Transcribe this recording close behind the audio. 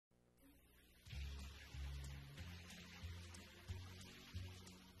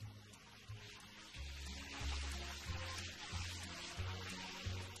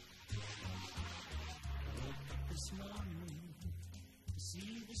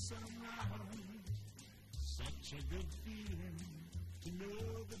sunrise. Such a good feeling to know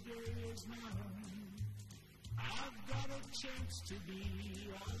the day is mine. I've got a chance to be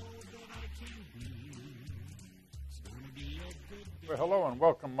all that I can be. It's gonna be a good day. Well, hello and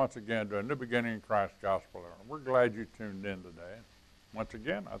welcome once again to a New Beginning in Christ Gospel Hour. We're glad you tuned in today. Once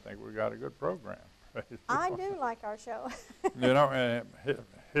again, I think we've got a good program. I do like our show. You know,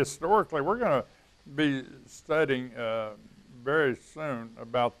 historically, we're going to be studying very soon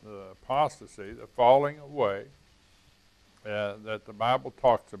about the apostasy, the falling away that the Bible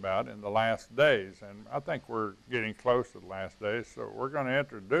talks about in the last days. And I think we're getting close to the last days, so we're going to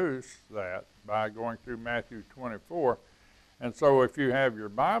introduce that by going through Matthew 24. And so if you have your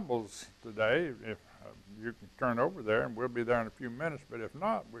Bibles today, if you can turn over there, and we'll be there in a few minutes. But if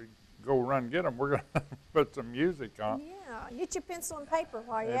not, we go run and get them. We're going to put some music on. Yeah, get your pencil and paper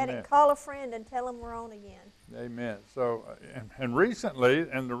while you're Amen. at it. Call a friend and tell them we're on again. Amen. So, and recently,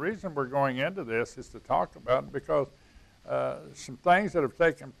 and the reason we're going into this is to talk about it because some things that have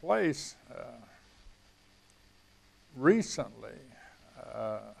taken place recently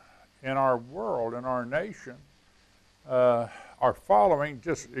in our world, in our nation, are following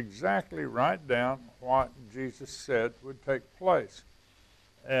just exactly right down what Jesus said would take place.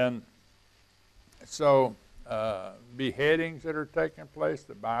 And so beheadings that are taking place,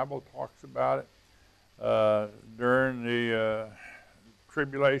 the Bible talks about it. During the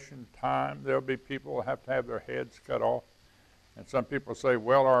tribulation time, there'll be people who have to have their heads cut off. And some people say,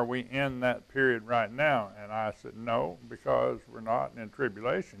 well, are we in that period right now? And I said, no, because we're not in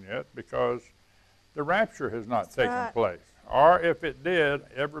tribulation yet, because the rapture has not taken place. Or if it did,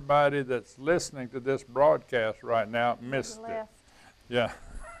 everybody that's listening to this broadcast right now missed it. Yeah,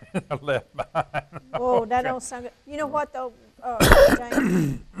 left behind. Oh, that don't sound good. You know what, though,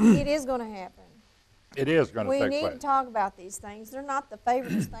 James? It is going to happen. It is going to take place. We need to talk about these things. They're not the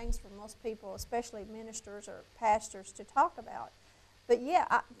favorite things for most people, especially ministers or pastors, to talk about. But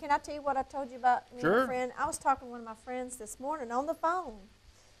yeah, can I tell you what I told you about me and a friend? I was talking to one of my friends this morning on the phone.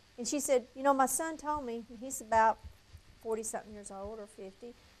 And she said, you know, my son told me, he's about 40-something years old or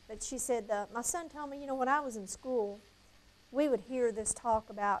 50, but she said, my son told me, you know, when I was in school, we would hear this talk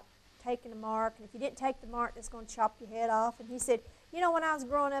about taking a mark, and if you didn't take the mark, it's going to chop your head off. And he said, you know, when I was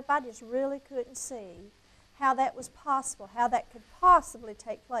growing up, I just really couldn't see how that was possible, how that could possibly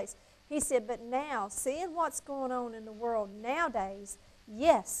take place. He said, but now, seeing what's going on in the world nowadays,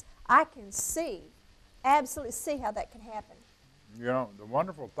 yes, I can see, absolutely see how that can happen. You know, the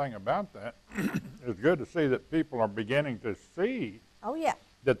wonderful thing about that is good to see that people are beginning to see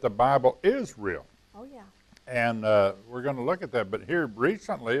that the Bible is real. Oh, yeah. And we're going to look at that. But here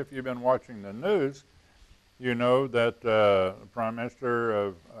recently, if you've been watching the news, you know that the Prime Minister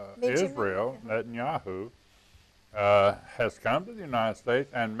of Israel, Netanyahu, has come to the United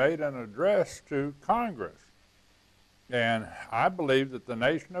States and made an address to Congress. And I believe that the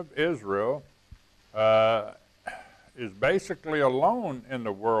nation of Israel is basically alone in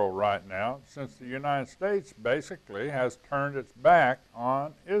the world right now, since the United States basically has turned its back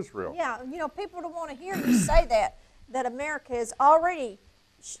on Israel. Yeah, you know, people don't want to hear you say that America has already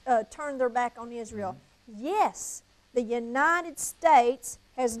turned their back on Israel. Mm-hmm. Yes, the United States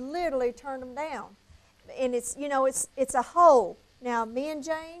has literally turned them down. And it's, you know, it's a whole. Now, me and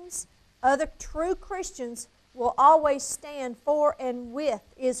James, other true Christians will always stand for and with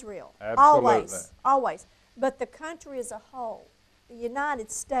Israel. Absolutely. Always, always. But the country as a whole, the United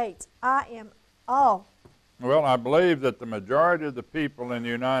States, I am all. Well, I believe that the majority of the people in the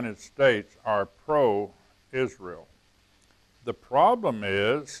United States are pro-Israel. The problem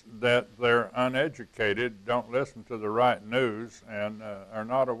is that they're uneducated, don't listen to the right news, and are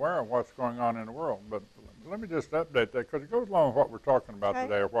not aware of what's going on in the world. But let me just update that, because it goes along with what we're talking about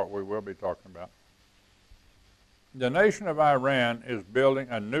today, or what we will be talking about. The nation of Iran is building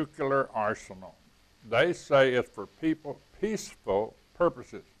a nuclear arsenal. They say it's for peaceful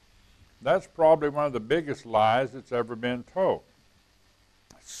purposes. That's probably one of the biggest lies that's ever been told.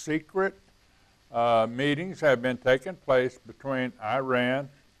 Secret meetings have been taking place between Iran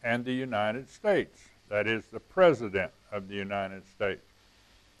and the United States. That is, the President of the United States.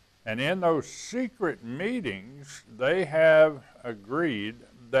 And in those secret meetings, they have agreed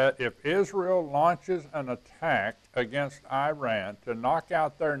that if Israel launches an attack against Iran to knock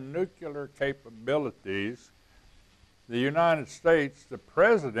out their nuclear capabilities, the United States, the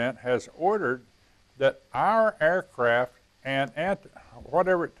President, has ordered that our aircraft and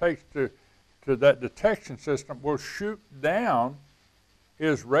whatever it takes to that detection system will shoot down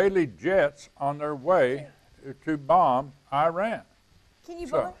Israeli jets on their way to bomb Iran. Can you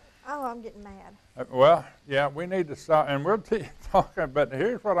Oh, I'm getting mad. Well, yeah, we need to stop, and we'll keep talking, but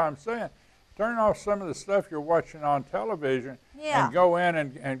here's what I'm saying. Turn off some of the stuff you're watching on television Yeah. and go in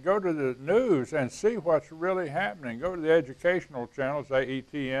and go to the news and see what's really happening. Go to the educational channels,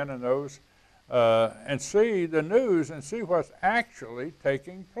 AETN and those, and see the news and see what's actually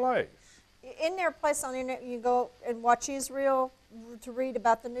taking place. Isn't there a place on the internet you go and watch Israel to read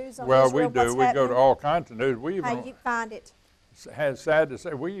about the news on Well, Israel? we do. what's We go happening? to all kinds of news. We How even you find it? It's sad to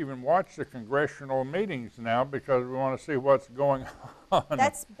say, we even watch the congressional meetings now because we want to see what's going on.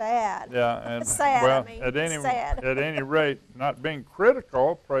 That's bad. Yeah, and It's sad, well, I mean, at it's sad. any rate, not being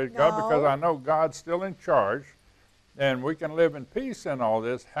critical, praise God, because No. I know God's still in charge, and we can live in peace in all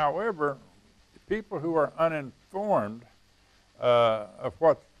this. However, people who are uninformed of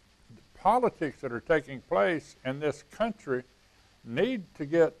what politics that are taking place in this country need to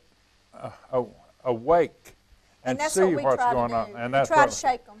get awake and that's see what we what's try going to on. do. And We that's try what, to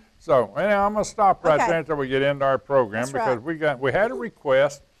shake them. so anyhow, I'm going to stop right Okay. there until we get into our program That's because right. we had a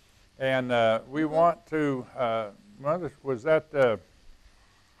request, and we want to. Was that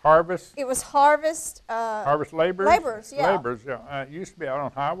Harvest? It was Harvest. Harvest Laborers? Laborers, yeah. Laborers, yeah. It used to be out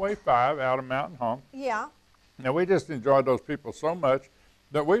on Highway 5 out of Mountain Home. Yeah. Now, we just enjoyed those people so much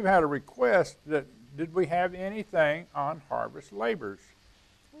that we've had a request that did we have anything on Harvest Laborers?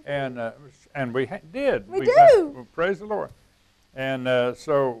 And we did. We got- do. praise the Lord. And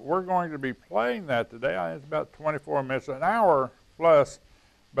so we're going to be playing that today. I think it's about 24 minutes, an hour plus,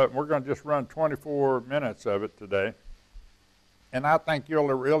 but we're going to just run 24 minutes of it today. And I think you'll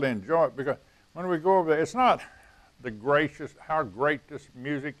really enjoy it because when we go over there, it's not how great this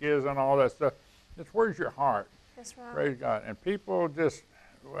music is and all that stuff. It's where's your heart. That's right. Praise God. And people just,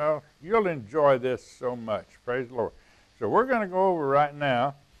 well, you'll enjoy this so much. Praise the Lord. So we're going to go over right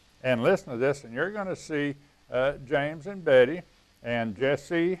now and listen to this, and you're going to see James and Betty and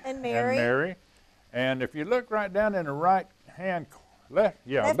Jesse And Mary. And if you look right down in the right-hand,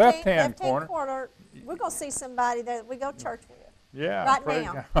 left-hand corner. We're going to see somebody that we go to church with. Yeah. Right praise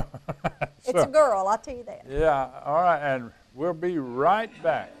now. God. It's a girl, I'll tell you that. Yeah, all right, and we'll be right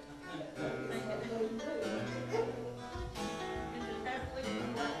back.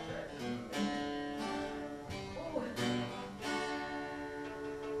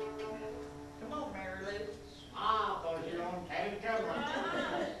 Come on, Mary Lou. Smile, because you don't take cover.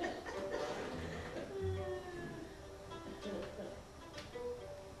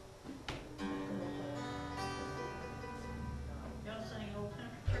 Y'all sing Old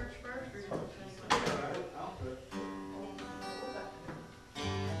Country Church first, or you gonna sing like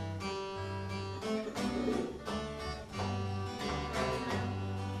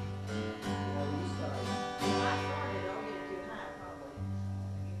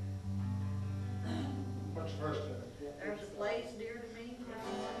What's the first one? There's a place dear to me.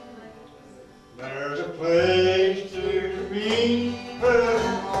 There's a place dear to me where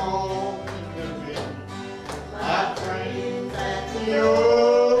I long to be. My friends at the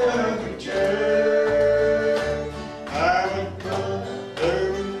old country church. I would go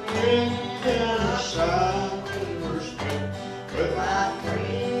there with friends and a sign for spent with my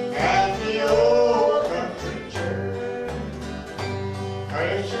friends at the old country church.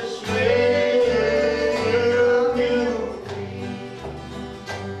 Precious Lady, you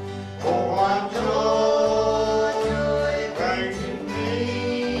oh, what joy brings to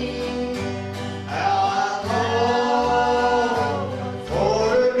me.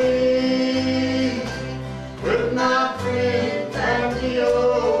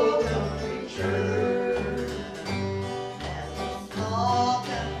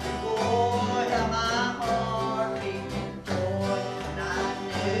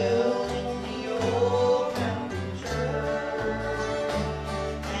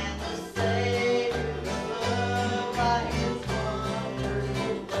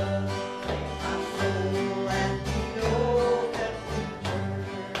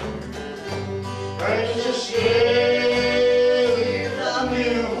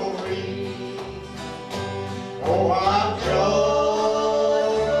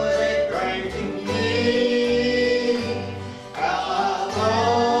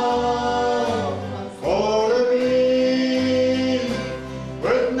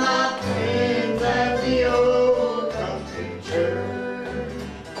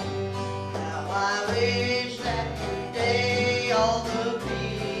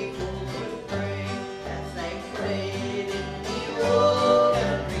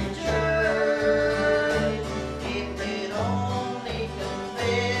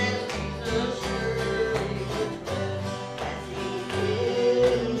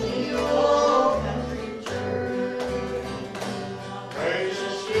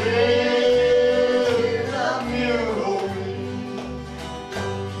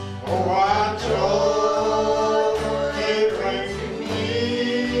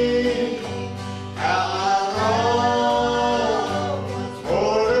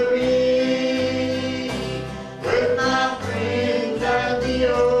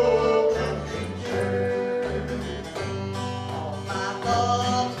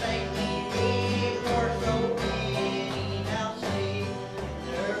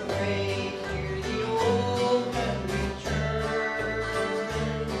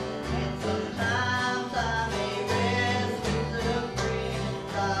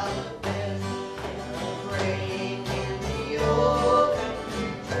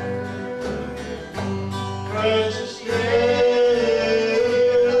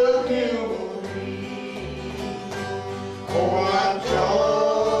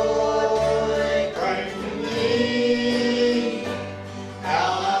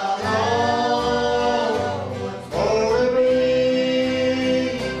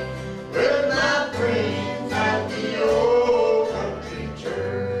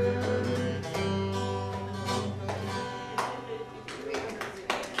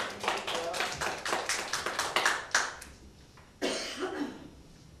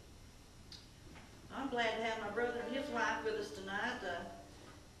 glad to have my brother and his wife with us tonight.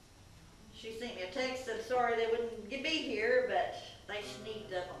 She sent me a text, said sorry they wouldn't be here, but they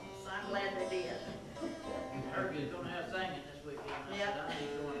sneaked up on us. I'm glad they did. Herbie's gonna have singing this weekend. I Yep. said, I need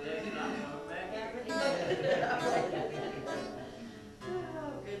to go and take it. I'm coming back.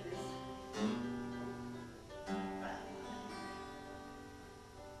 Oh, goodness. Wow.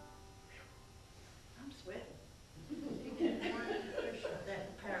 I'm sweating. That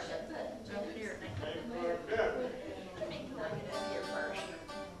power up here. Let me plug it up here first.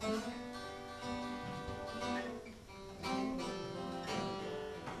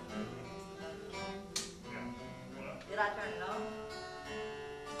 Did I turn it on?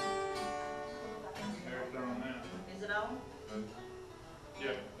 There's on now. Is it on?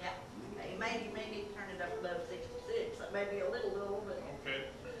 Yeah. Yeah. Okay, maybe turn it up above 66. That may be a little low, but Okay.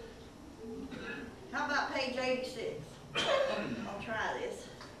 how about page 86? I'll try this.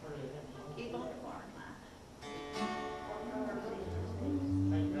 Keep on the farm line.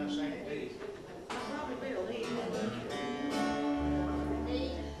 I probably will.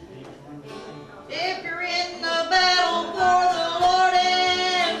 If you're in the battle for the Lord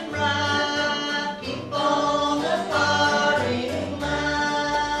and right, keep on the firing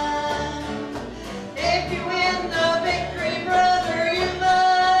line. If you win the victory, brother, you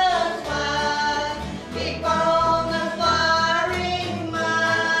must fight. Keep on the firing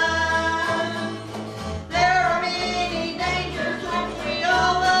line. There are many dangers which we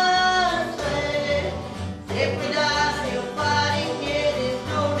all must face. If we die still fighting, it is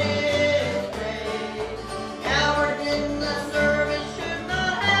no disgrace. Cowards in the service should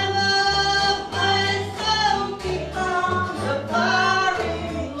not have a place, so keep on the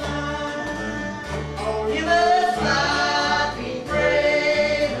firing line. You must fight, be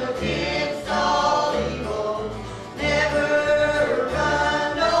brave against all evil. Never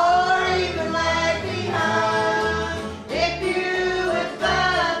run nor even lag behind. If you would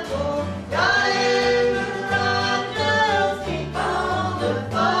fight for God and the righteous, keep on the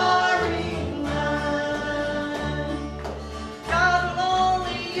firing line. God will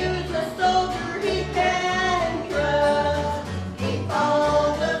only use a soldier he can trust. Keep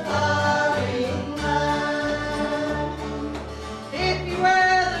on the firing line. If you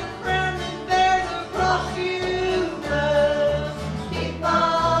wear the crown and bear the cross you must, keep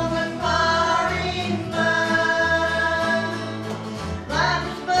on the firing line. Life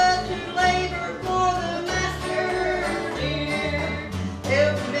is but to labor for the Master dear.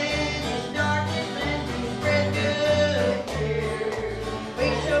 He'll banish darkness and to spread good cheer. We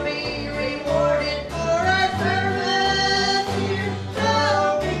shall be rewarded for our service here. So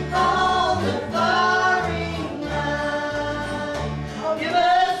keep on the firing line. You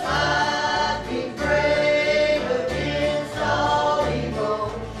must fight, be brave against all evil.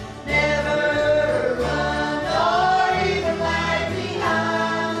 Never run nor even lag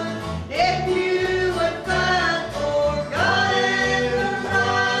behind. If you would fight for God and the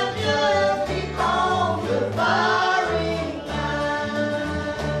righteous, keep on the firing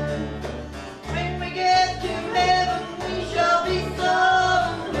line. When we get to heaven, we shall be so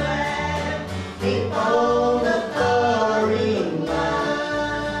glad. Keep on the firing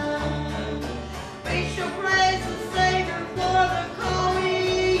line. We shall praise the Savior for the call we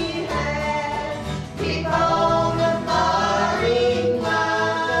had. Keep on the firing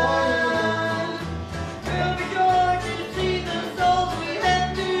line. We'll be joy to see the souls we have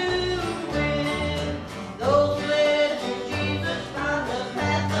to win. Those led to Jesus from the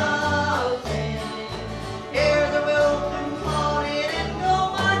path of sin. Hear the welcome calling and go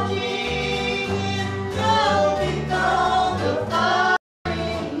marching in. So keep on the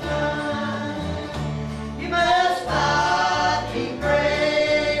firing line. You must fight, be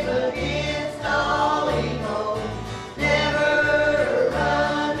brave against all evil. Never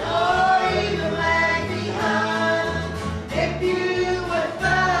run nor even lag behind. If you would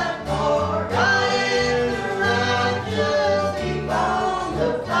fight for God and the righteous, keep on the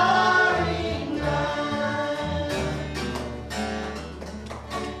firing line.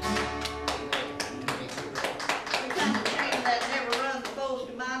 We kind of changed that never run the foes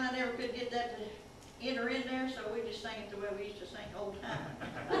to mine. I never could get that to enter in there, so we just sang it the way we used to sing old time.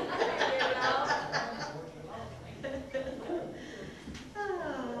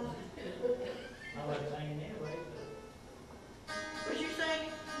 Oh. I like singing anyway, Was you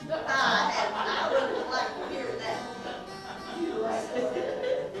singing? I would like to hear that.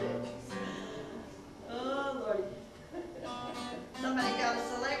 Oh, Lordy. Somebody got a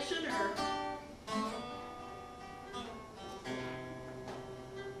selection or?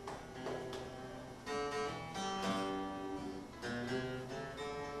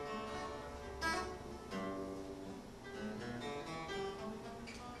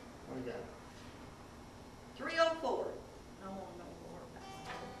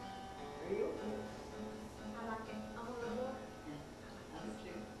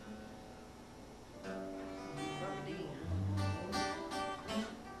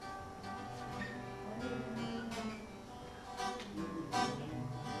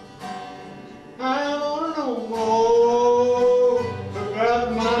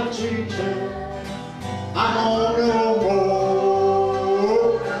 teacher. I want to know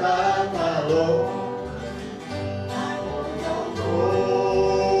more about my Lord. I want to know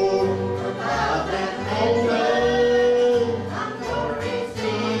more about that moment I'm going to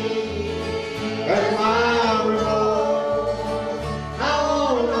receive as my reward. I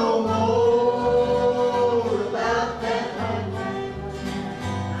want to know more about that moment.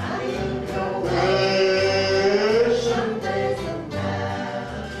 I need to go there someday,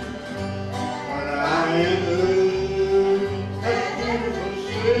 sometime. When I'm in that heavenly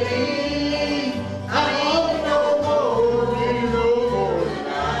city, I want to know more, you know more than I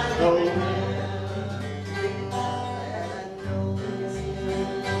know now.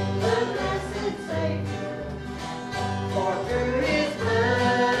 The blessed Savior, for through His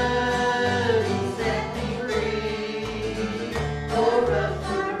blood He set me free. For up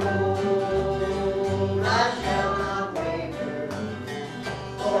the road I shall not waver,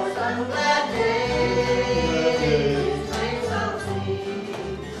 for some glad days face I'll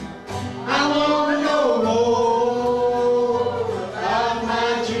see. I want to know more about my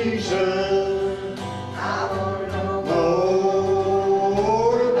Jesus. I want to know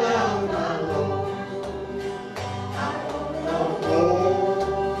more about my Lord. I want to know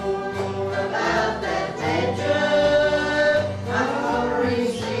more about that nature I'm going to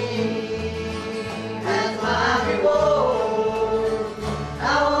receive as my reward. I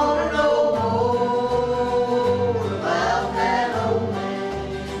want to know more about that old man.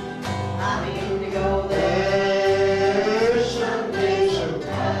 I need to go there someday,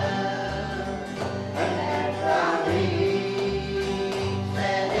 sometime. And after I reach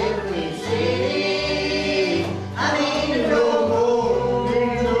that heavenly city, I need to know more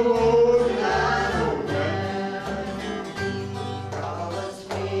than I know now. Promise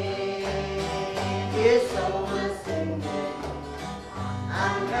me His soul must sing me.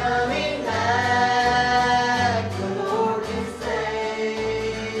 I'm coming back, the Lord is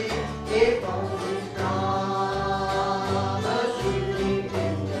saying, if only promise you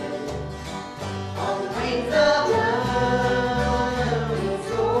depended on the wings of love will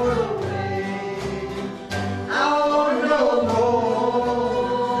soar away. I want to know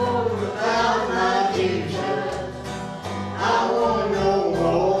more about my Jesus. I want to know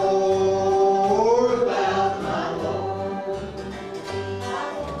more about my Lord. I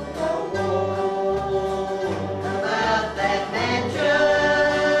want to know more about that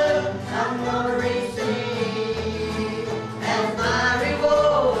mansion I'm going to receive as my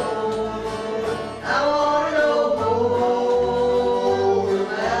reward. I want to know more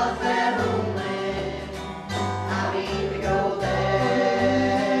about that old man. I need to go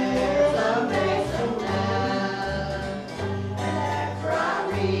there someday, sometime. And after I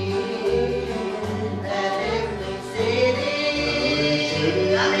reach that heavenly city,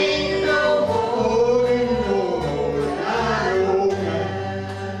 I need to know more than I know now.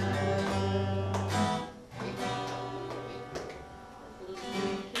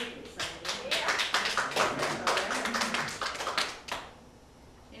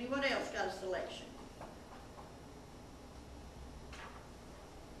 Anyone else got a selection?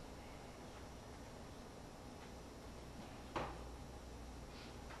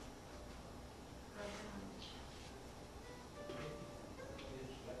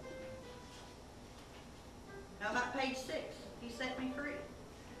 How about page 6? He set me free.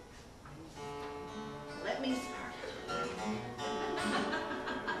 Let me start.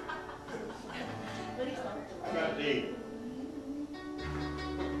 What do you want? How about D?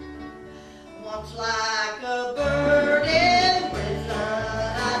 Once like a bird in prison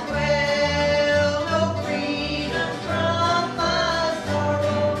I dwell, no freedom from my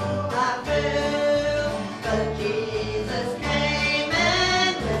sorrow I felt. But Jesus came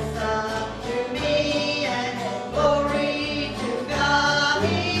and listened to me, and glory to God,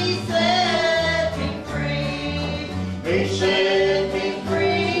 He set me free. He set me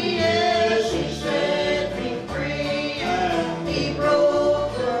free, yes, He set me free, and He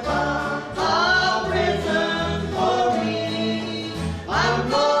broke the bond of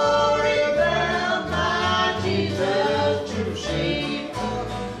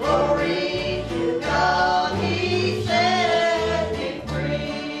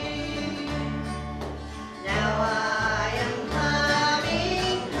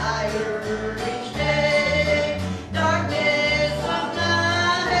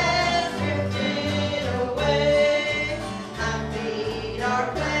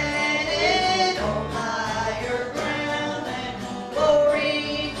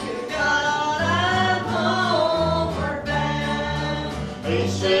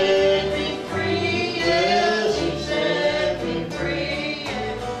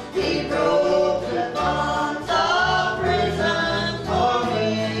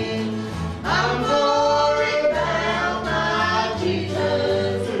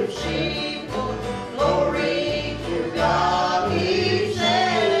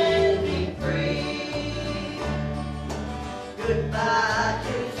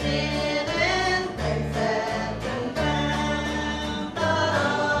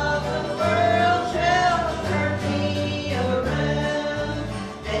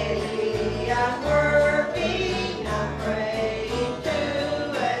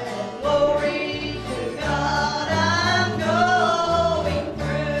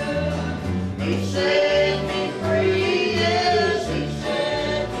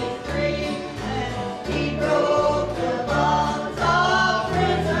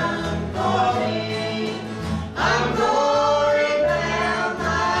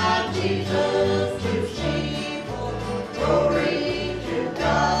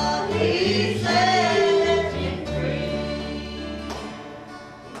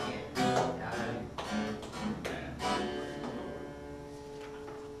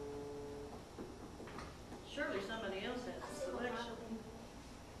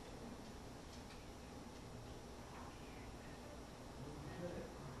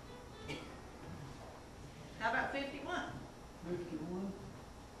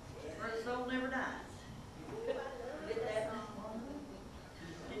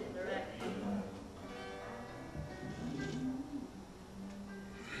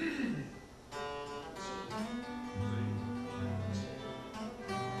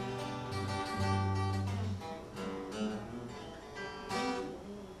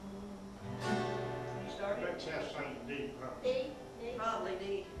Chest St. D. Probably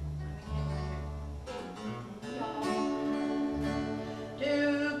D.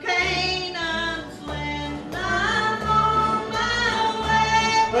 To Canaan's land, I'm on my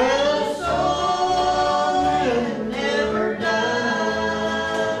way, where the soul never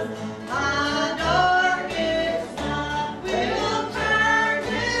dies. My darkest night will turn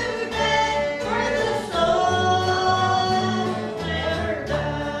to day, where the soul never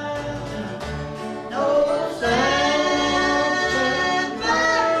dies. No sad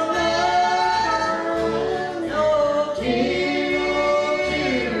farewell, no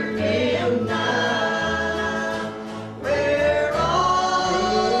tear dim night, where all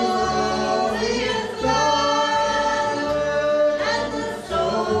is lost and the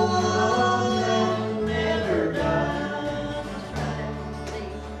soul never dies.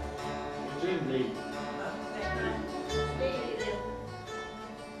 It's in D.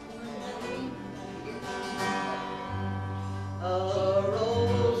 A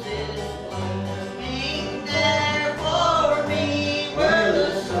rose is blooming there for me, where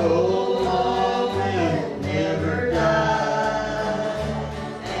the soul will never die,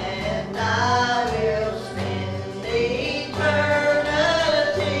 and I will spend eternity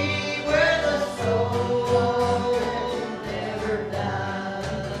where the soul will never die.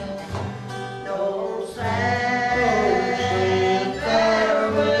 No sad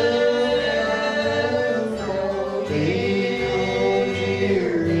farewell, no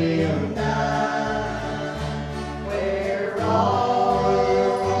dear dim night, where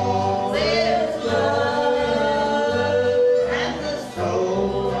all is love and the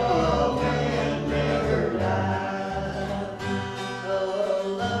soul will never die. A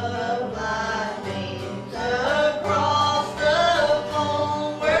love like beams across the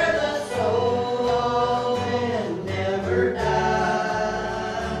foam, where the soul will never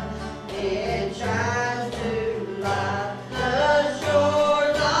die. It shines to light the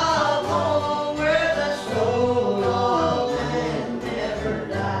shores of home, where the soul will never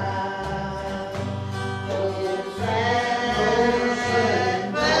die. Oh, sad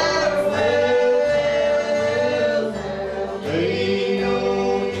farewell, there'll be no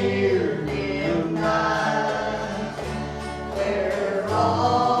tear dim night, where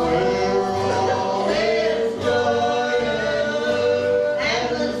all is joy and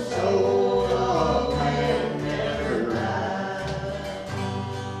the soul will never die.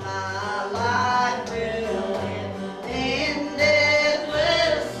 My life will end in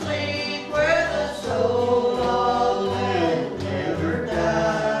deathless sleep, where the soul will never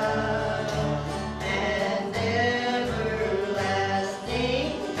die, and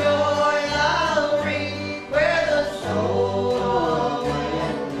everlasting joy I'll reap, where the soul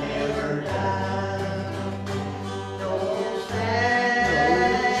will never die. No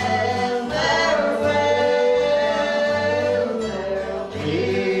sad farewell, there'll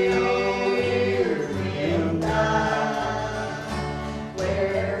be no tear dim night,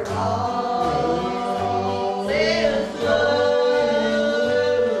 where all is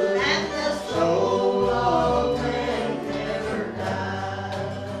love and the soul will never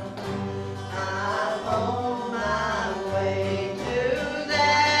die. I'm on my way to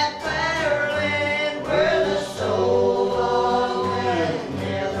that fair land, where the soul will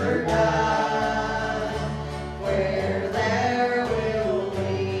never die, where there will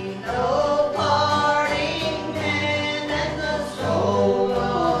be no parting hand and the soul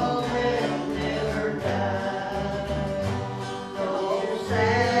will never die. No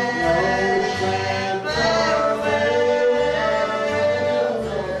sad farewell,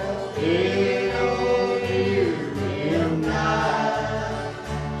 there'll be no tear dim night,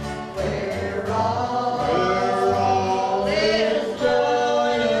 where all is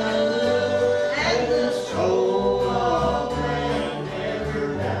joy and the soul will never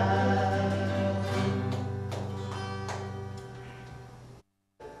die.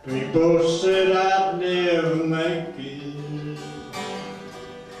 People said I'd never make it.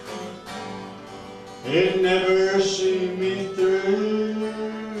 It never see me through.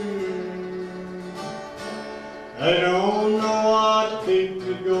 They don't know what keep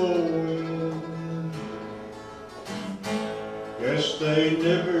me going. Guess they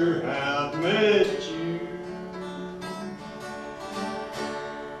never have met you.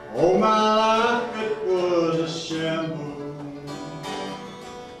 Oh, my life, it was a shambles.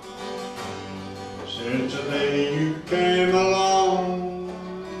 Since the day you came along,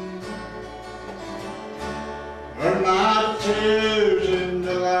 turn my tears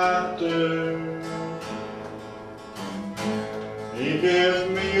into laughter. He gave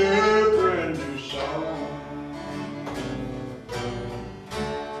me a brand new song.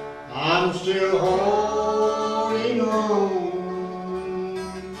 I'm still home.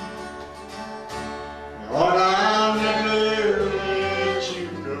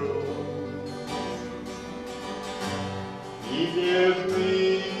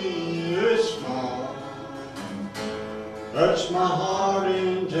 touch my heart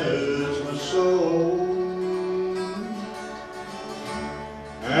and touch my soul.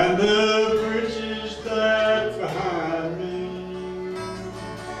 And the bridges that behind me,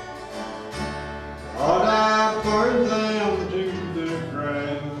 Lord, I burn them to the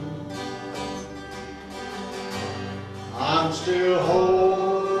ground. I'm still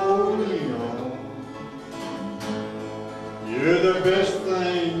holding on. You're the best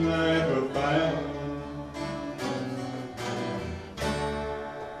thing I ever found.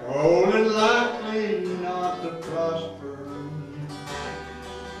 Holding likely not to prosper,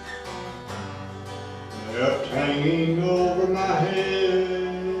 left hanging over my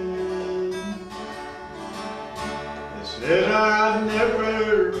head. They said I'd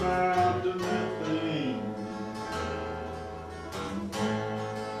never amount to nothing.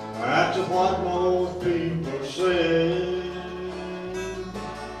 That's what most people said.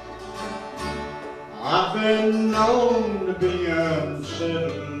 I've been known to be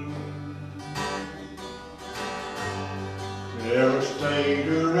unsettled, never stayed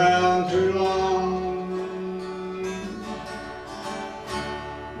around too long.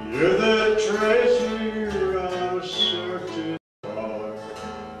 You're the treasure I was searching for.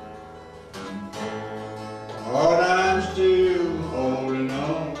 Lord, I'm still holding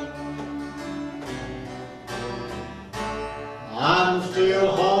on. I'm still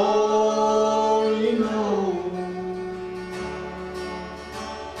holding on.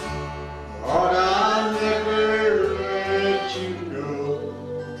 Lord, I'll never let you go.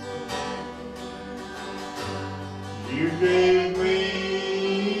 You gave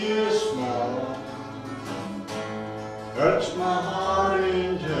me a smile, touched my heart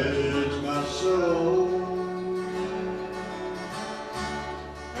and touched my soul.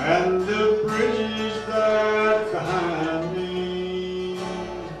 And the bridges that behind me,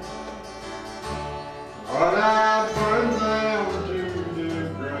 Lord, I burn them to the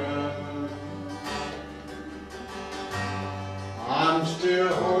ground. I'm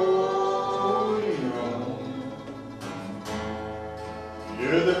still holding on.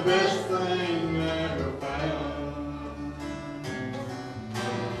 You're the best thing I ever found.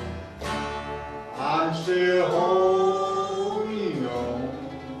 I'm still holding on.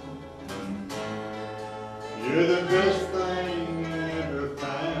 You're the best thing I ever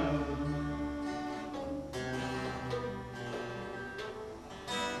found.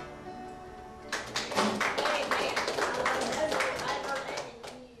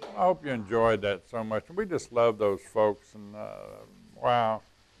 I hope you enjoyed that so much. We just love those folks, and wow.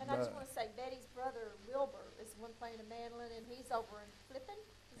 And I just want to say, Betty's brother Wilbur is the one playing the mandolin, and he's over in Flippin.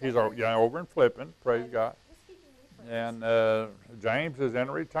 He's over in Flippin, praise God. Who's keeping you friends? And James is in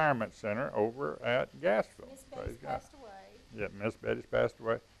a retirement center over at Gassville. Miss Praise Betty's God. passed away. Yeah, Miss Betty's passed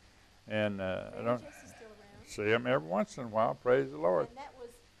away. And I Betty don't Jesse's still around. see him every once in a while, praise the Lord. And that was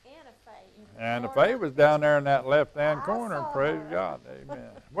Anna Faye. And the Florida. Faye was down there in that left-hand I corner, saw praise her. God, amen.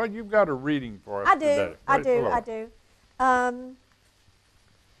 Well, you've got a reading for us I today. do, I Praise the do, Lord. I do.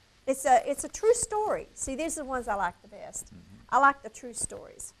 It's a true story. See, these are the ones I like the best. I like the true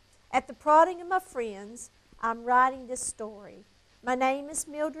stories. At the prodding of my friends, I'm writing this story. My name is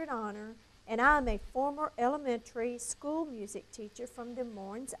Mildred Honor, and I'm a former elementary school music teacher from Des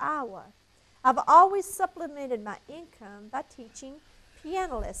Moines, Iowa. I've always supplemented my income by teaching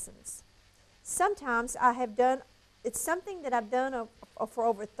piano lessons. Sometimes it's something that I've done for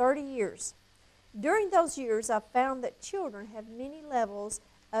over 30 years. During those years, I've found that children have many levels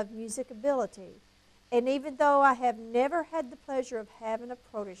of music ability. And even though I have never had the pleasure of having a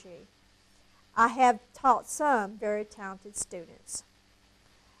protege, I have taught some very talented students.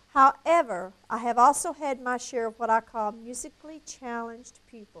 However, I have also had my share of what I call musically challenged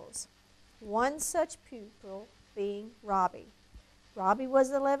pupils. One such pupil being Robbie. Robbie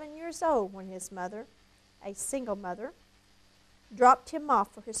was 11 years old when his mother, a single mother, dropped him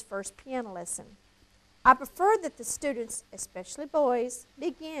off for his first piano lesson. I prefer that the students, especially boys,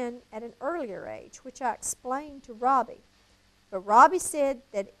 begin at an earlier age, which I explained to Robbie. But Robbie said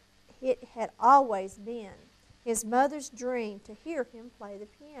that it had always been his mother's dream to hear him play the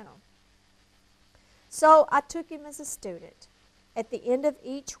piano. So I took him as a student. At the end of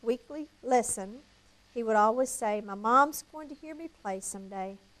each weekly lesson, he would always say, "My mom's going to hear me play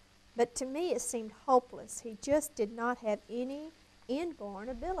someday." But to me it seemed hopeless. He just did not have any inborn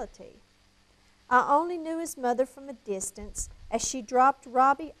ability. I only knew his mother from a distance as she dropped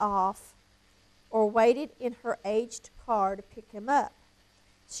Robbie off or waited in her aged car to pick him up.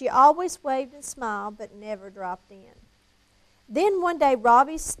 She always waved and smiled but never dropped in. Then one day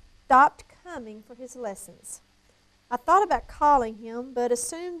Robbie stopped coming for his lessons. I thought about calling him, but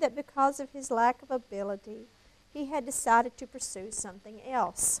assumed that because of his lack of ability, he had decided to pursue something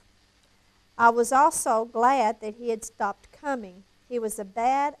else. I was also glad that he had stopped coming. He was a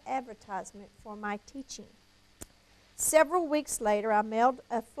bad advertisement for my teaching. Several weeks later, I mailed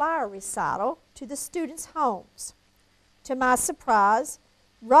a flower recital to the students' homes. To my surprise,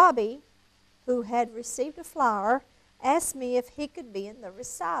 Robbie, who had received a flower, asked me if he could be in the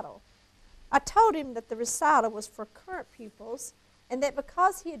recital. I told him that the recital was for current pupils and that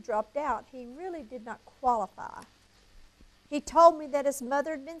because he had dropped out, he really did not qualify. He told me that his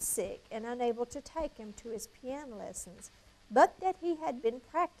mother had been sick and unable to take him to his piano lessons, but that he had been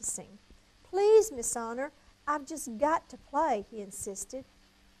practicing. "Please, Miss Honor, I've just got to play," he insisted.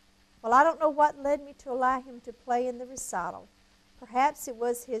 Well, I don't know what led me to allow him to play in the recital. Perhaps it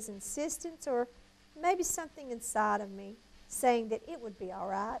was his insistence or maybe something inside of me saying that it would be all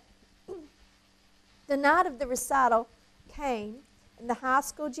right. The night of the recital came, and the high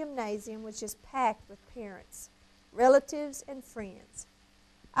school gymnasium was just packed with parents, relatives, and friends.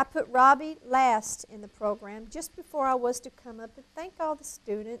 I put Robbie last in the program just before I was to come up and thank all the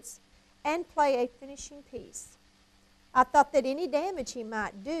students and play a finishing piece. I thought that any damage he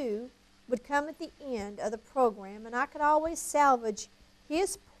might do would come at the end of the program, and I could always salvage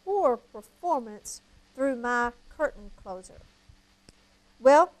his poor performance through my curtain closer.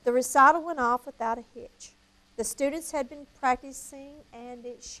 Well, the recital went off without a hitch. The students had been practicing, and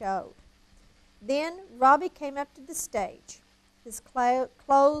it showed. Then Robbie came up to the stage. His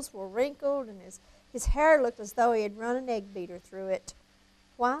clothes were wrinkled, and his hair looked as though he had run an egg beater through it.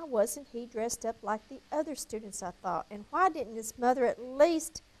 Why wasn't he dressed up like the other students, I thought, and why didn't his mother at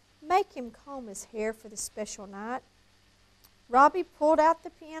least make him comb his hair for the special night? Robbie pulled out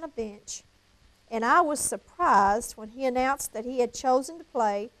the piano bench, and I was surprised when he announced that he had chosen to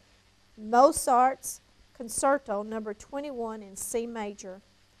play Mozart's Concerto No. 21 in C major.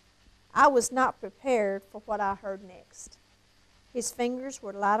 I was not prepared for what I heard next. His fingers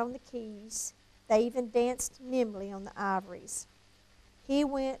were light on the keys. They even danced nimbly on the ivories. He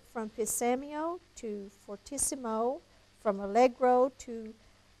went from pianissimo to fortissimo, from allegro to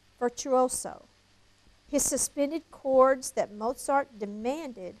virtuoso. His suspended chords that Mozart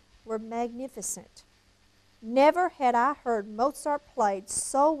demanded were magnificent. Never had I heard Mozart played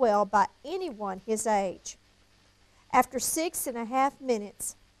so well by anyone his age. After 6.5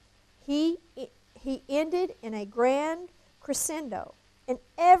 minutes, he ended in a grand crescendo, and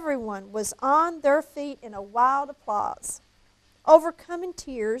everyone was on their feet in a wild applause. Overcome in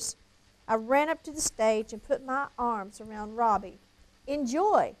tears, I ran up to the stage and put my arms around Robbie.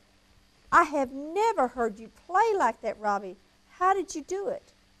 "Enjoy! I have never heard you play like that, Robbie. How did you do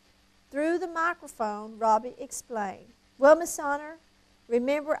it?" Through the microphone, Robbie explained, "Well, Miss Honor,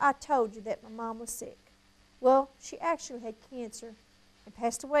 remember I told you that my mom was sick. Well, she actually had cancer and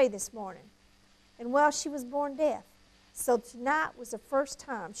passed away this morning. And well, she was born deaf. So tonight was the first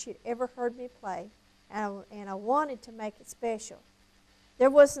time she'd ever heard me play, and I wanted to make it special. There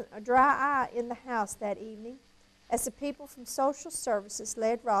wasn't a dry eye in the house that evening as the people from social services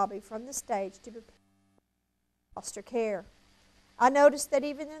led Robbie from the stage to prepare foster care. I noticed that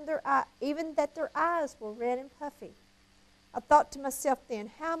even that their eyes were red and puffy. I thought to myself then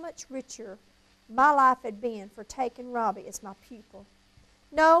how much richer my life had been for taking Robbie as my pupil.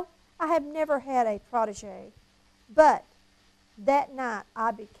 No, I have never had a protege, but that night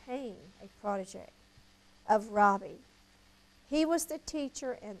I became a protege of Robbie. He was the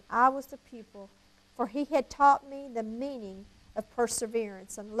teacher and I was the pupil, for he had taught me the meaning of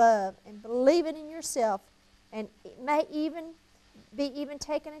perseverance and love and believing in yourself, and it may even be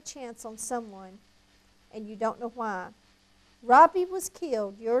taking a chance on someone and you don't know why. Robbie was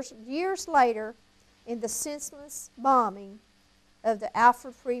killed years later in the senseless bombing of the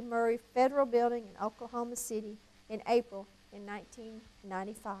Alfred P. Murrah Federal Building in Oklahoma City in April in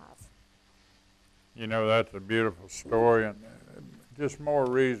 1995. You know, that's a beautiful story, and just more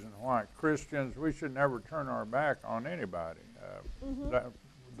reason why Christians, we should never turn our back on anybody.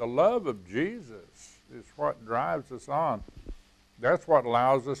 The love of Jesus is what drives us on. That's what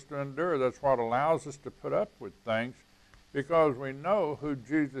allows us to endure. That's what allows us to put up with things, because we know who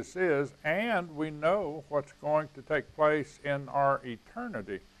Jesus is and we know what's going to take place in our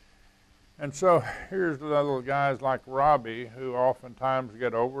eternity. And so here's the little guys like Robbie who oftentimes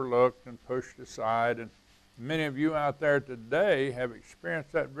get overlooked and pushed aside. And many of you out there today have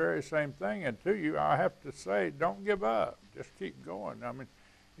experienced that very same thing. And to you, I have to say, don't give up. Just keep going. I mean,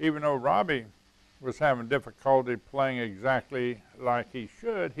 even though Robbie was having difficulty playing exactly like he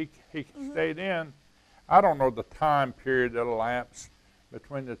should, he stayed in. I don't know the time period that elapsed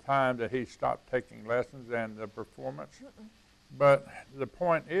between the time that he stopped taking lessons and the performance. But the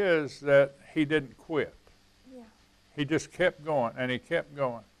point is that he didn't quit. Yeah. he just kept going, and he kept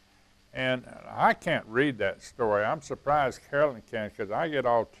going. And I can't read that story. I'm surprised Carolyn can, because I get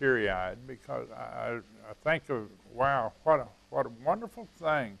all teary-eyed because I think of, wow, what a wonderful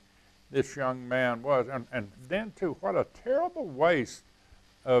thing this young man was. And then, too, what a terrible waste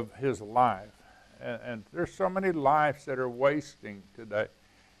of his life. And there's so many lives that are wasting today.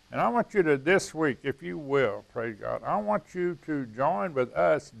 And I want you to, this week, if you will, praise God, I want you to join with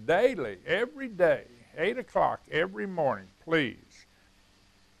us daily, every day, 8 o'clock every morning, please.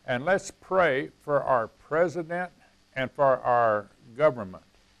 And let's pray for our president and for our government,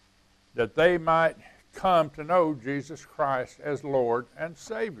 that they might come to know Jesus Christ as Lord and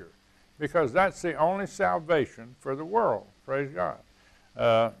Savior, because that's the only salvation for the world, praise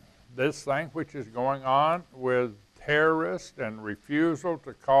God. This thing which is going on with terrorists and refusal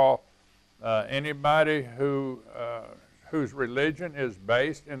to call anybody whose religion is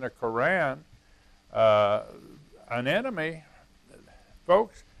based in the Quran an enemy,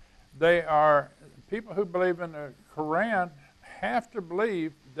 folks. They are, people who believe in the Quran have to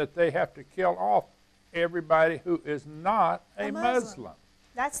believe that they have to kill off everybody who is not a Muslim.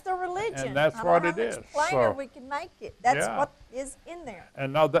 That's the religion. And that's what it is. How much plainer we can make it. That's what is in there.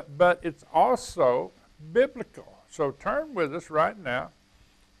 And now but it's also biblical. So turn with us right now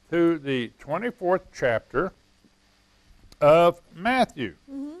to the 24th chapter of Matthew.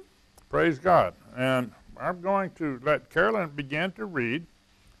 Mm-hmm. Praise God. And I'm going to let Carolyn begin to read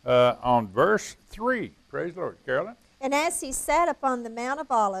on verse 3. Praise the Lord. Carolyn? And as he sat upon the Mount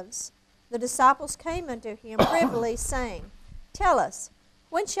of Olives, the disciples came unto him privily, saying, Tell us,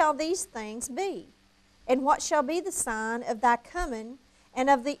 when shall these things be? And what shall be the sign of thy coming and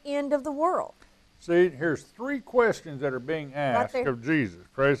of the end of the world? See, here's 3 questions that are being asked of Jesus.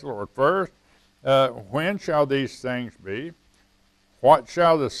 Praise the Lord. First, when shall these things be? What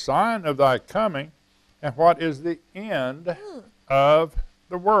shall the sign of thy coming? And what is the end of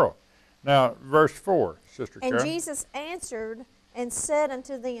the world? Now, verse 4, Sister Carol. And Jesus answered and said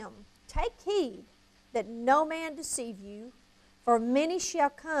unto them, Take heed that no man deceive you, for many shall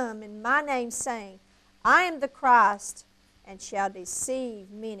come in my name, saying, I am the Christ, and shall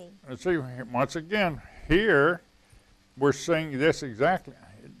deceive many. And see, once again, here we're seeing this exactly.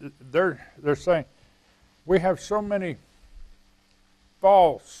 They're saying, we have so many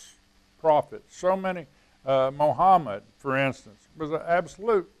false prophets, so many. Muhammad, for instance, was an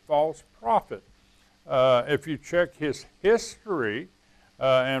absolute false prophet. If you check his history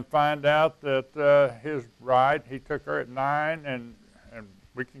and find out that his bride, he took her at 9, and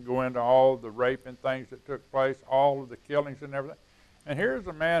we can go into all the rape and things that took place, all of the killings and everything. And here's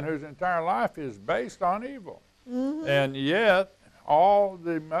a man whose entire life is based on evil. Mm-hmm. And yet, all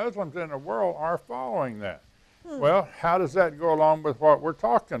the Muslims in the world are following that. Well, how does that go along with what we're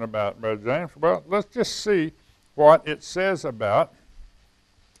talking about, Brother James? Well, let's just see what it says about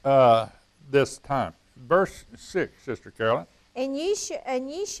this time. Verse 6, Sister Carolyn. And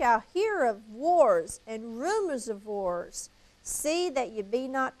ye shall hear of wars and rumors of wars. See that ye be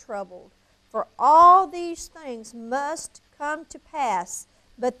not troubled. For all these things must come to pass,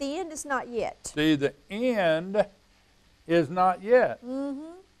 but the end is not yet. See, the end is not yet.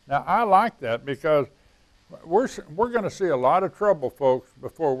 Mm-hmm. Now, I like that because we're going to see a lot of trouble, folks,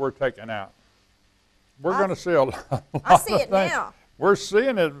 before we're taken out. We're going to see a lot I see of it things. now. We're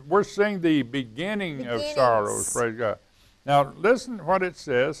seeing it. We're seeing the beginning of sorrows. Praise God. Now, listen to what it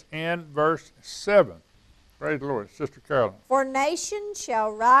says in verse 7. Praise the Lord. Sister Carolyn. For nation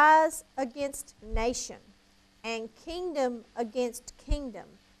shall rise against nation, and kingdom against kingdom.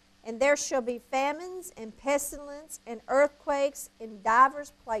 And there shall be famines and pestilence and earthquakes in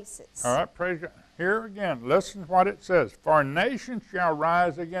divers places. All right, praise God. Here again, listen to what it says. For nation shall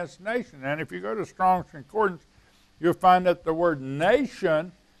rise against nation. And if you go to Strong's Concordance, you'll find that the word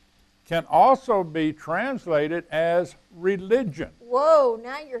nation can also be translated as religion. Whoa,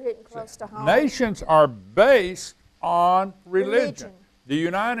 now you're hitting close to home. Nations are based on religion. The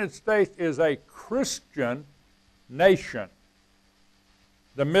United States is a Christian nation.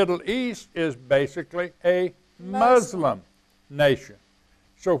 The Middle East is basically a Muslim nation.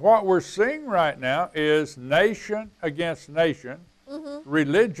 So what we're seeing right now is nation against nation,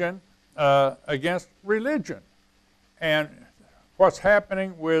 religion against religion. And what's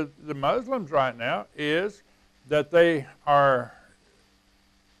happening with the Muslims right now is that they are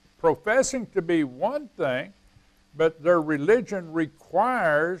professing to be one thing, but their religion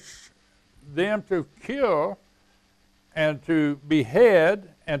requires them to kill and to behead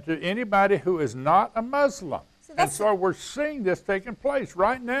and to anybody who is not a Muslim. And so we're seeing this taking place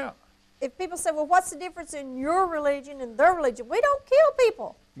right now. If people say, well, what's the difference in your religion and their religion? We don't kill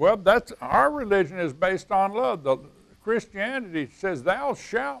people. Well, our religion is based on love. Christianity says thou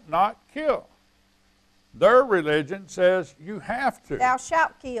shalt not kill. Their religion says you have to. Thou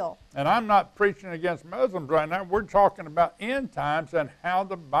shalt kill. And I'm not preaching against Muslims right now. We're talking about end times and how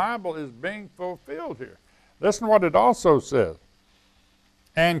the Bible is being fulfilled here. Listen to what it also says.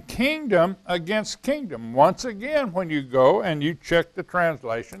 And kingdom against kingdom. Once again, when you go and you check the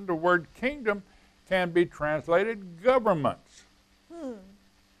translation, the word kingdom can be translated governments.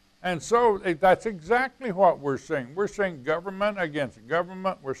 And so that's exactly what we're seeing. We're seeing government against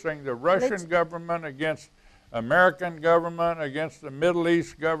government. We're seeing the Russian government against American government, against the Middle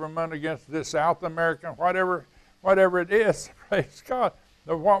East government, against the South American, whatever it is. Praise God.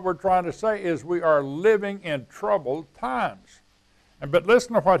 What we're trying to say is we are living in troubled times. But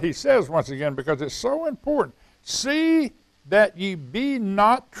listen to what he says once again, because it's so important. See that ye be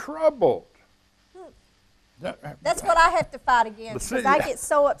not troubled. That's what I have to fight against, because I get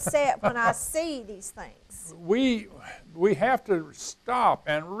so upset when I see these things. We have to stop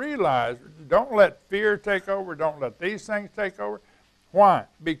and realize, don't let fear take over, don't let these things take over. Why?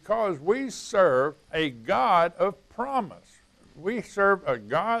 Because we serve a God of promise. We serve a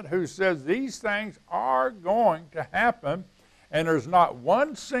God who says these things are going to happen, and there's not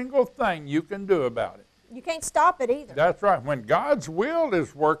one single thing you can do about it. You can't stop it either. That's right. When God's will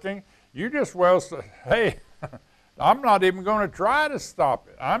is working, you just well say, hey, I'm not even going to try to stop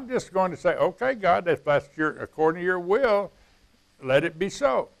it. I'm just going to say, okay, God, if that's according to your will, let it be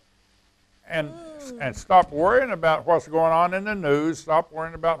so. And stop worrying about what's going on in the news. Stop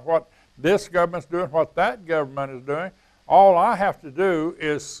worrying about what this government's doing, what that government is doing. All I have to do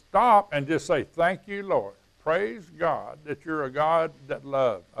is stop and just say, thank you, Lord. Praise God that you're a God that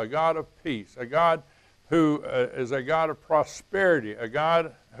loves, a God of peace, a God who is a God of prosperity, a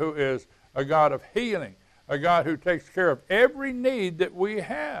God who is a God of healing, a God who takes care of every need that we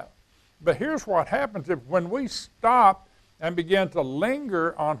have. But here's what happens when we stop and begin to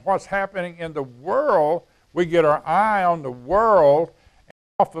linger on what's happening in the world, we get our eye on the world and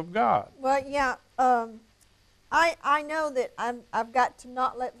off of God. Well, yeah, I know that I've got to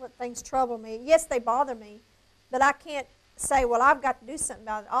not let what things trouble me. Yes, they bother me, but I can't say, well, I've got to do something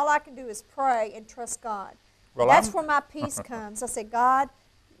about it. All I can do is pray and trust God. Well, that's where my peace comes. I say, God,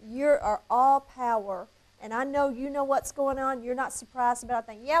 you are all power, and I know you know what's going on. You're not surprised about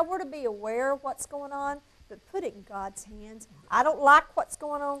anything. Yeah, we're to be aware of what's going on, but put it in God's hands. I don't like what's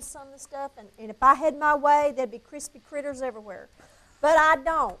going on with some of the stuff, and if I had my way, there'd be crispy critters everywhere. But I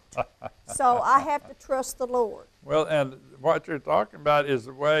don't. So I have to trust the Lord. Well, and what you're talking about is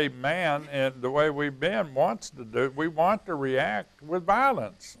the way man and the way we've been wants to do. We want to react with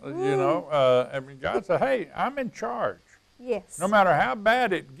violence, you know. I mean, God said, hey, I'm in charge. Yes. No matter how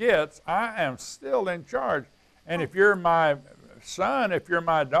bad it gets, I am still in charge. And if you're my son, if you're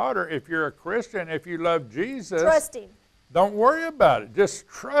my daughter, if you're a Christian, if you love Jesus, trust Him. Don't worry about it. Just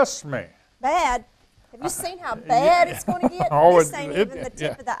trust me. Bad. Have you seen how bad it's going to get? This ain't even the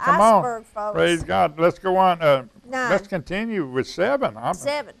tip of the Come iceberg, on. folks. Praise God. Let's go on. 9. Let's continue with 7.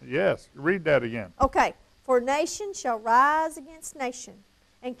 7. Yes. Read that again. Okay. For nation shall rise against nation,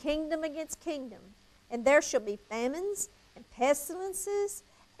 and kingdom against kingdom, and there shall be famines and pestilences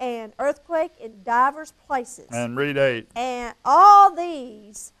and earthquake in divers places. And read 8. And all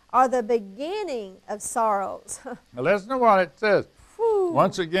these are the beginning of sorrows. Now listen to what it says. Whew.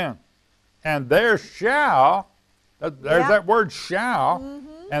 Once again. And there shall, there's that word shall,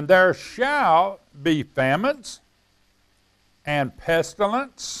 and there shall be famines and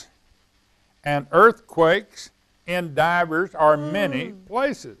pestilence and earthquakes in divers or many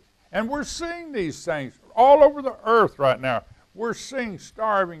places. And we're seeing these things all over the earth right now. We're seeing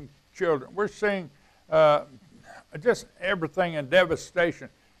starving children. We're seeing just everything in devastation.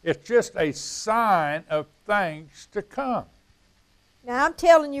 It's just a sign of things to come. Now, I'm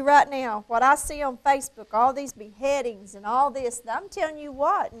telling you right now, what I see on Facebook, all these beheadings and all this, I'm telling you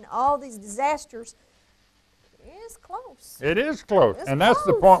what, and all these disasters, it's close. It is close. It's and that's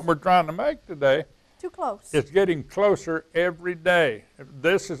the point we're trying to make today. Too close. It's getting closer every day.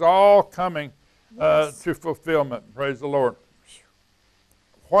 This is all coming to fulfillment. Praise the Lord.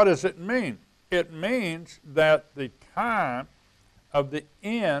 What does it mean? It means that the time of the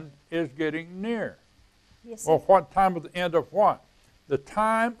end is getting near. Yes. Well, what time of the end of what? The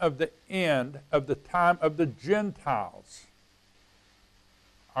time of the end of the time of the Gentiles.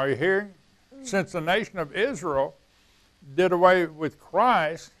 Are you hearing? Since the nation of Israel did away with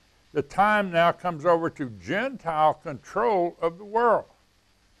Christ, the time now comes over to Gentile control of the world.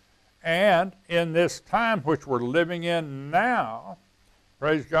 And in this time which we're living in now,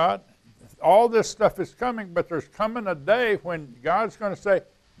 praise God, all this stuff is coming, but there's coming a day when God's going to say,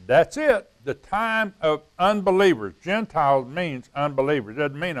 That's it. The time of unbelievers. Gentiles means unbelievers. It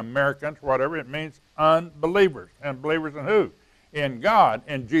doesn't mean Americans, whatever. It means unbelievers. And believers in who? In God,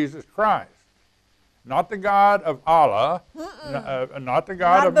 in Jesus Christ. Not the God of Allah, not the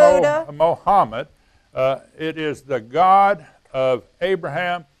God of Muhammad. It is the God of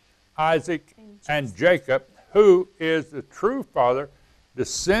Abraham, Isaac, and Jacob, who is the true Father,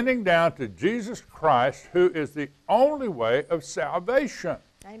 descending down to Jesus Christ, who is the only way of salvation.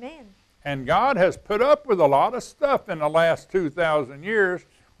 Amen. And God has put up with a lot of stuff in the last 2,000 years,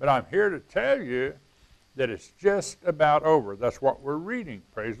 but I'm here to tell you that it's just about over. That's what we're reading,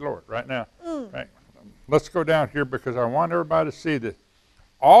 praise the Lord, right now. Right. Let's go down here because I want everybody to see this.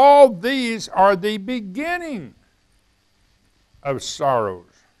 All these are the beginning of sorrows.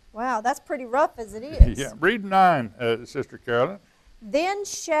 Wow, that's pretty rough as it is. Yeah, read 9, Sister Carolyn. Then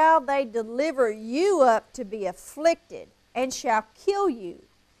shall they deliver you up to be afflicted, and shall kill you,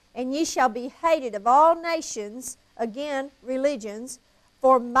 and ye shall be hated of all nations, again, religions,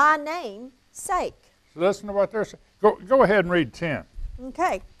 for my name's sake. So listen to what they're saying. Go ahead and read 10.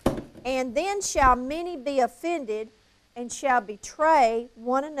 Okay. And then shall many be offended, and shall betray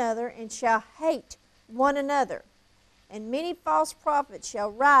one another, and shall hate one another. And many false prophets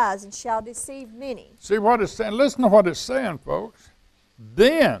shall rise, and shall deceive many. See what it's saying? Listen to what it's saying, folks.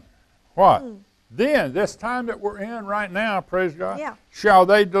 Then, what? Then, this time that we're in right now, praise God, shall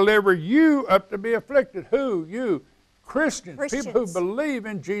they deliver you up to be afflicted. Who? You. Christians. People who believe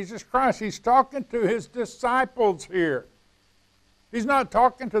in Jesus Christ. He's talking to his disciples here. He's not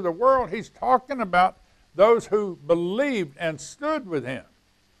talking to the world. He's talking about those who believed and stood with him.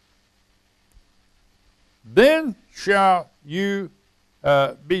 Then shall you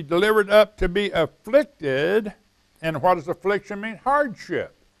be delivered up to be afflicted. And what does affliction mean?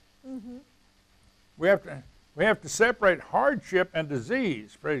 Hardship. Mm-hmm. We have to separate hardship and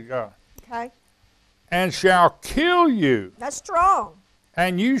disease. Praise God. Okay. And shall kill you. That's strong.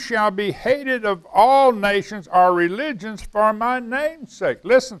 And you shall be hated of all nations or religions for my name's sake.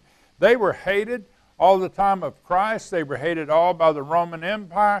 Listen, they were hated all the time of Christ. They were hated all by the Roman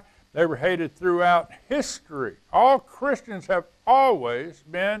Empire. They were hated throughout history. All Christians have always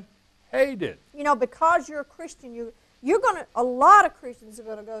been hated. You know, because you're a Christian, a lot of Christians are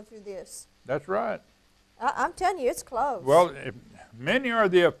going to go through this. That's right. I'm telling you, it's close. Well, many are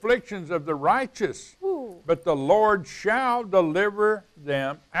the afflictions of the righteous, but the Lord shall deliver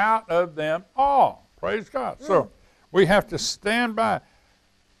them out of them all. Praise God. So we have to stand by.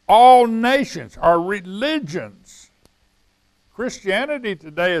 All nations are religions. Christianity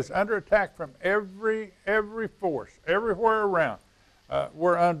today is under attack from every force, everywhere around.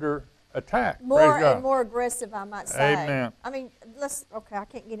 We're under attack. More Praise God. and more aggressive, I might say. Amen. I mean, I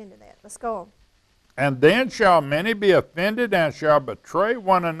can't get into that. Let's go on. And then shall many be offended, and shall betray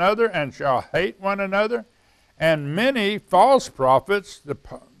one another, and shall hate one another. And many false prophets,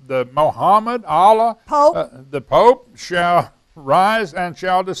 the Muhammad, Allah, the Pope, shall rise and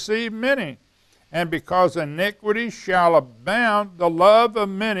shall deceive many. And because iniquity shall abound, the love of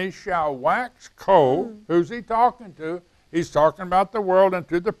many shall wax cold. Who's he talking to? He's talking about the world and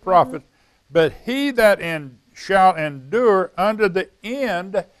to the prophets. But he that shall endure unto the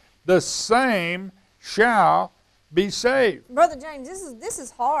end, the same shall be saved. Brother James, this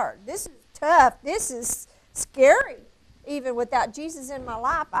is hard. This is tough. This is scary. Even without Jesus in my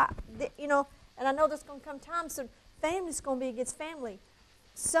life, and I know there's going to come times so family's going to be against family,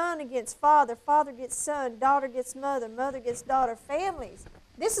 son against father, father against son, daughter against mother, mother against daughter, families.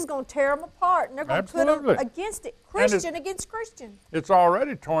 This is going to tear them apart, and they're going to put them against it. Christian against Christian. It's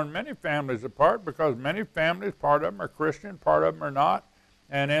already torn many families apart because many families, part of them are Christian, part of them are not.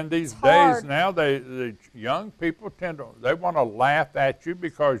 And in these days now, the young people they want to laugh at you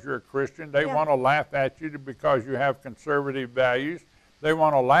because you're a Christian. They want to laugh at you because you have conservative values. They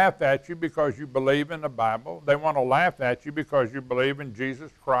want to laugh at you because you believe in the Bible. They want to laugh at you because you believe in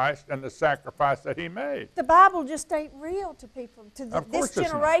Jesus Christ and the sacrifice that he made. The Bible just ain't real to people, to this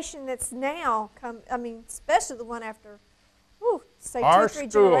generation that's now come. I mean, especially the one after, say 2 or 3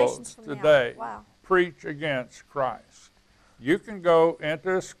 generations from now. Our schools today preach against Christ. You can go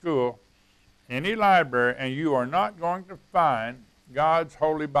into a school, any library, and you are not going to find God's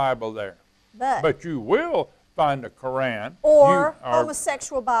Holy Bible there. But you will find the Quran. Or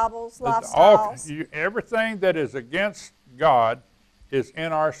homosexual Bibles, lifestyles. Everything that is against God is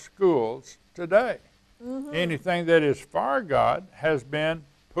in our schools today. Anything that is for God has been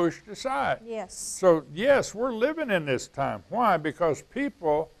pushed aside. Yes. So, yes, we're living in this time. Why? Because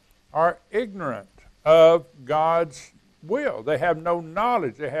people are ignorant of God's will. They have no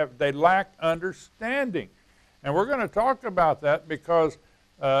knowledge. They lack understanding. And we're going to talk about that because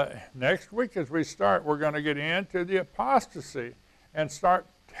Next week as we start, we're going to get into the apostasy and start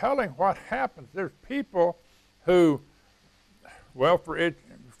telling what happens. There's people who, well, for in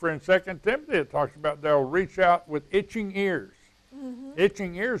 2 Timothy it talks about they'll reach out with itching ears. Mm-hmm.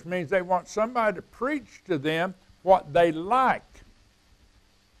 Itching ears means they want somebody to preach to them what they like.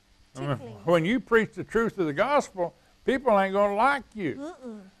 When you preach the truth of the gospel, people ain't going to like you.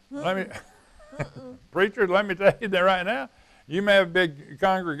 Preachers, let me tell you that right now. You may have a big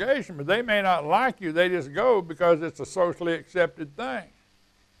congregation, but they may not like you. They just go because it's a socially accepted thing.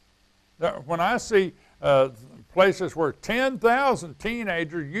 When I see places where 10,000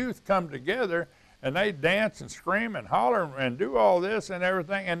 teenagers, youth come together, and they dance and scream and holler and do all this and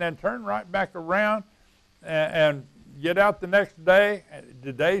everything, and then turn right back around and get out the next day.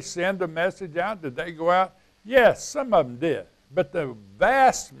 Did they send a message out? Did they go out? Yes, some of them did. But the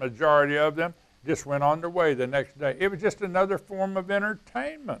vast majority of them just went on their way the next day. It was just another form of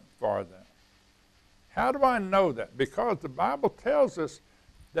entertainment for them. How do I know that? Because the Bible tells us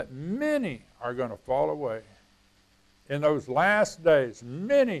that many are going to fall away. In those last days,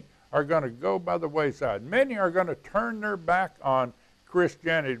 many are going to go by the wayside. Many are going to turn their back on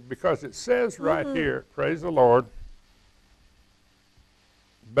Christianity, because it says right here, praise the Lord,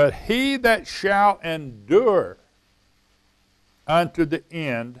 but he that shall endure unto the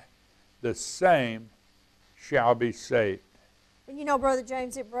end, the same shall be saved. And you know, Brother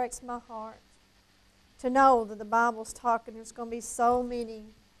James, it breaks my heart to know that the Bible's talking there's going to be so many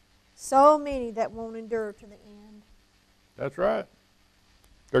that won't endure to the end. That's right.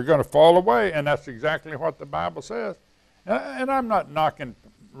 They're going to fall away, and that's exactly what the Bible says. And I'm not knocking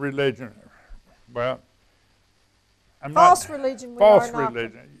religion. Well, false religion. False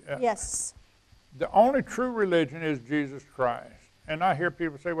religion. Yes. The only true religion is Jesus Christ. And I hear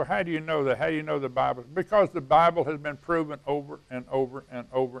people say, well, how do you know that? How do you know the Bible? Because the Bible has been proven over and over and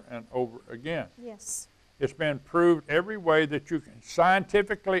over and over again. Yes. It's been proved every way that you can.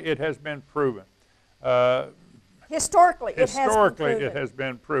 Scientifically, it has been proven. Historically, it has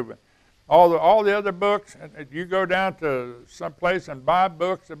been proven. All the other books, you go down to some place and buy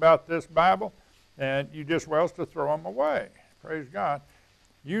books about this Bible, and you just to throw them away. Praise God.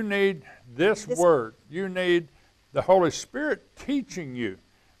 You need this Word. You need the Holy Spirit teaching you.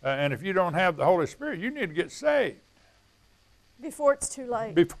 And if you don't have the Holy Spirit, you need to get saved. Before it's too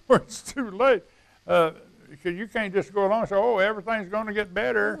late. Before it's too late. Because you can't just go along and say, oh, everything's going to get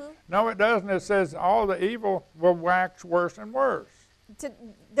better. Mm-hmm. No, it doesn't. It says all the evil will wax worse and worse.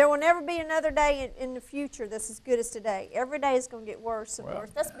 There will never be another day in the future that's as good as today. Every day is going to get worse and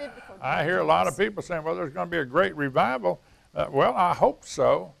worse. That's biblical. I hear a lot of people saying, well, there's going to be a great revival. Well, I hope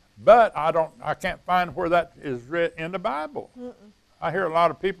so, but I can't find where that is written in the Bible. Mm-mm. I hear a lot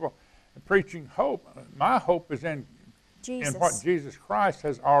of people preaching hope. My hope is in what Jesus Christ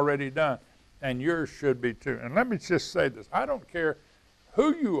has already done, and yours should be too. And let me just say this. I don't care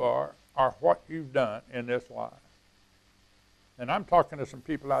who you are or what you've done in this life. And I'm talking to some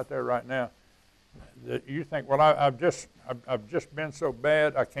people out there right now that you think, well, I've just been so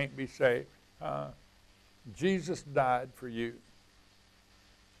bad I can't be saved. Jesus died for you.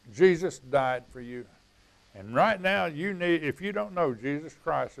 Jesus died for you. And right now, if you don't know Jesus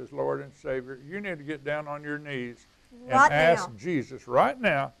Christ as Lord and Savior, you need to get down on your knees and ask Jesus right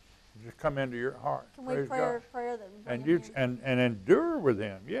now to come into your heart. Can we pray a prayer that and endure with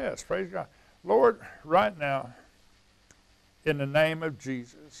Him? Yes, praise God. Lord, right now, in the name of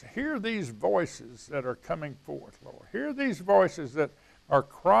Jesus, hear these voices that are coming forth, Lord. Hear these voices that are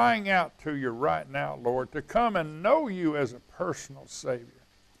crying out to you right now, Lord, to come and know you as a personal Savior.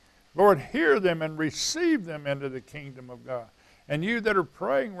 Lord, hear them and receive them into the kingdom of God. And you that are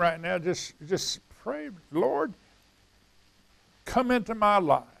praying right now, just pray, Lord, come into my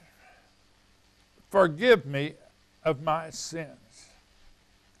life. Forgive me of my sins.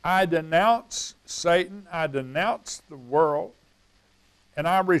 I denounce Satan. I denounce the world. And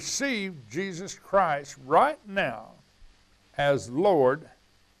I receive Jesus Christ right now as Lord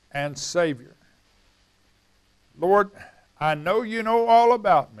and Savior. Lord, I know you know all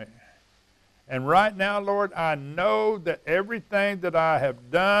about me. And right now, Lord, I know that everything that I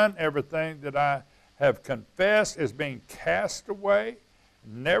have done, everything that I have confessed is being cast away,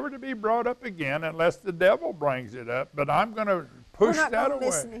 never to be brought up again unless the devil brings it up. But I'm going to push that away. We're not going to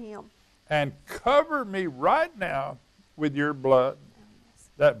listen to him. And cover me right now with your blood,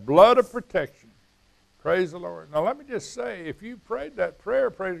 that blood of protection. Praise the Lord. Now let me just say, if you prayed that prayer,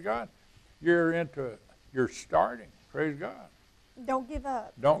 praise God, you're into it. You're starting. Praise God. Don't give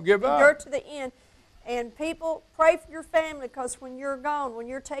up. Don't give up. Endure to the end. And people, pray for your family, because when you're gone, when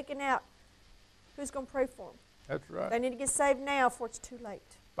you're taken out, who's going to pray for them? That's right. They need to get saved now before it's too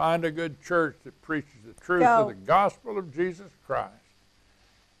late. Find a good church that preaches the truth Go. of the gospel of Jesus Christ.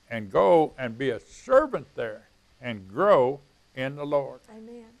 And go and be a servant there and grow in the Lord.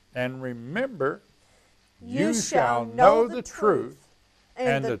 Amen. And remember, You shall know the truth,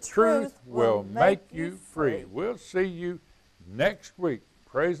 and the truth will make you free. We'll see you next week.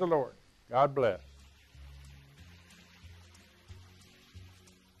 Praise the Lord. God bless.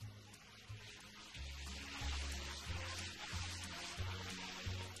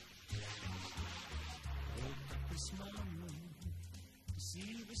 This morning to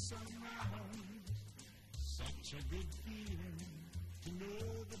see the sunrise, such a good feeling to know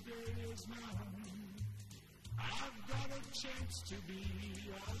the day is mine. I've got a chance to be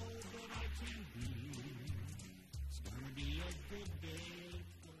all that I can be. It's gonna be a good day.